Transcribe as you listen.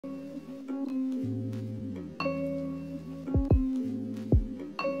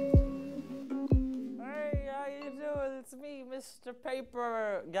Mr.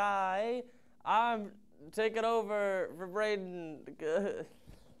 Paper Guy. I'm taking over for Braden.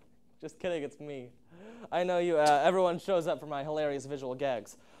 Just kidding, it's me. I know you. Everyone shows up for my hilarious visual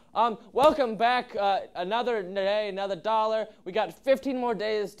gags. Welcome back. Another day, another dollar. We got 15 more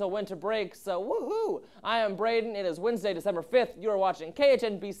days till winter break, so woohoo! I am Braden. It is Wednesday, December 5th. You are watching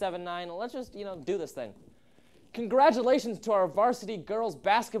KHNB79. Let's just, do this thing. Congratulations to our varsity girls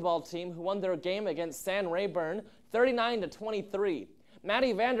basketball team who won their game against San Rayburn 39-23.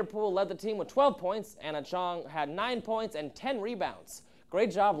 Maddie Vanderpool led the team with 12 points. Anna Chong had 9 points and 10 rebounds. Great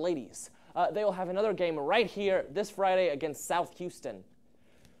job, ladies. They will have another game right here this Friday against South Houston.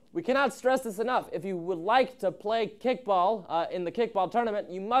 We cannot stress this enough. If you would like to play kickball in the kickball tournament,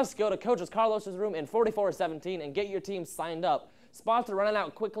 you must go to Coach Carlos's room in 4417 and get your team signed up. Spots are running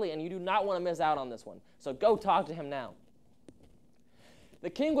out quickly, and you do not want to miss out on this one. So go talk to him now. The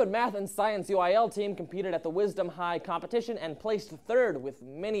Kingwood Math and Science UIL team competed at the Wisdom High competition and placed third with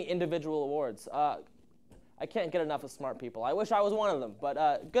many individual awards. I can't get enough of smart people. I wish I was one of them,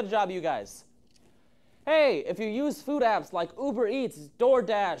 but good job, you guys. Hey, if you use food apps like Uber Eats,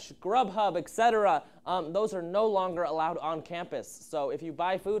 DoorDash, Grubhub, etc., those are no longer allowed on campus. So if you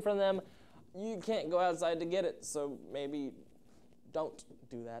buy food from them, you can't go outside to get it. So maybe don't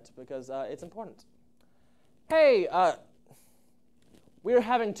do that because it's important. Hey, we're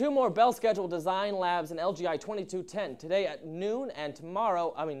having 2 more Bell Schedule design labs in LGI 2210 today at noon and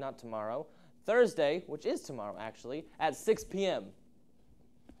tomorrow, not tomorrow, Thursday, which is tomorrow actually, at 6 p.m.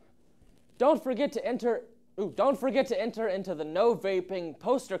 Don't forget to enter into the No Vaping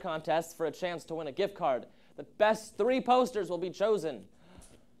poster contest for a chance to win a gift card. The best 3 posters will be chosen.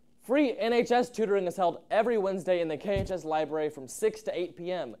 Free NHS tutoring is held every Wednesday in the KHS library from 6 to 8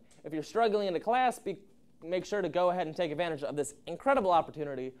 p.m. If you're struggling in a class, make sure to go ahead and take advantage of this incredible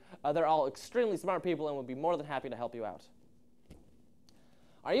opportunity. They're all extremely smart people and would be more than happy to help you out.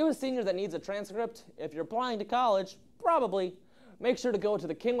 Are you a senior that needs a transcript? If you're applying to college, probably. Make sure to go to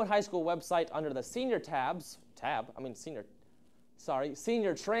the Kingwood High School website under the senior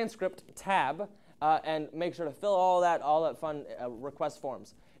senior transcript tab, and make sure to fill all that fun request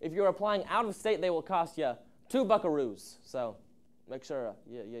forms. If you're applying out of state, they will cost you 2 buckaroos. So make sure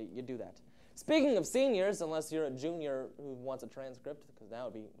you do that. Speaking of seniors, unless you're a junior who wants a transcript, because that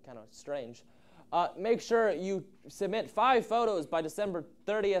would be kind of strange, make sure you submit 5 photos by December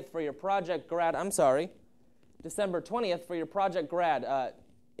 30th for your project grad. December 20th for your project grad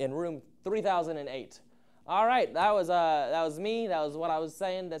in room 3008. All right, that was me. That was what I was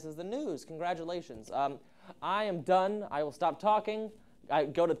saying. This is the news. Congratulations. I am done. I will stop talking. I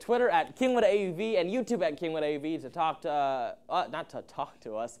go to Twitter at KingwoodAV and YouTube at KingwoodAV to talk to, not to talk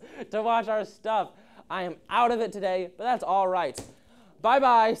to us, to watch our stuff. I am out of it today, but that's all right.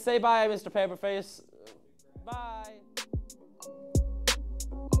 Bye-bye. Say bye, Mr. Paperface.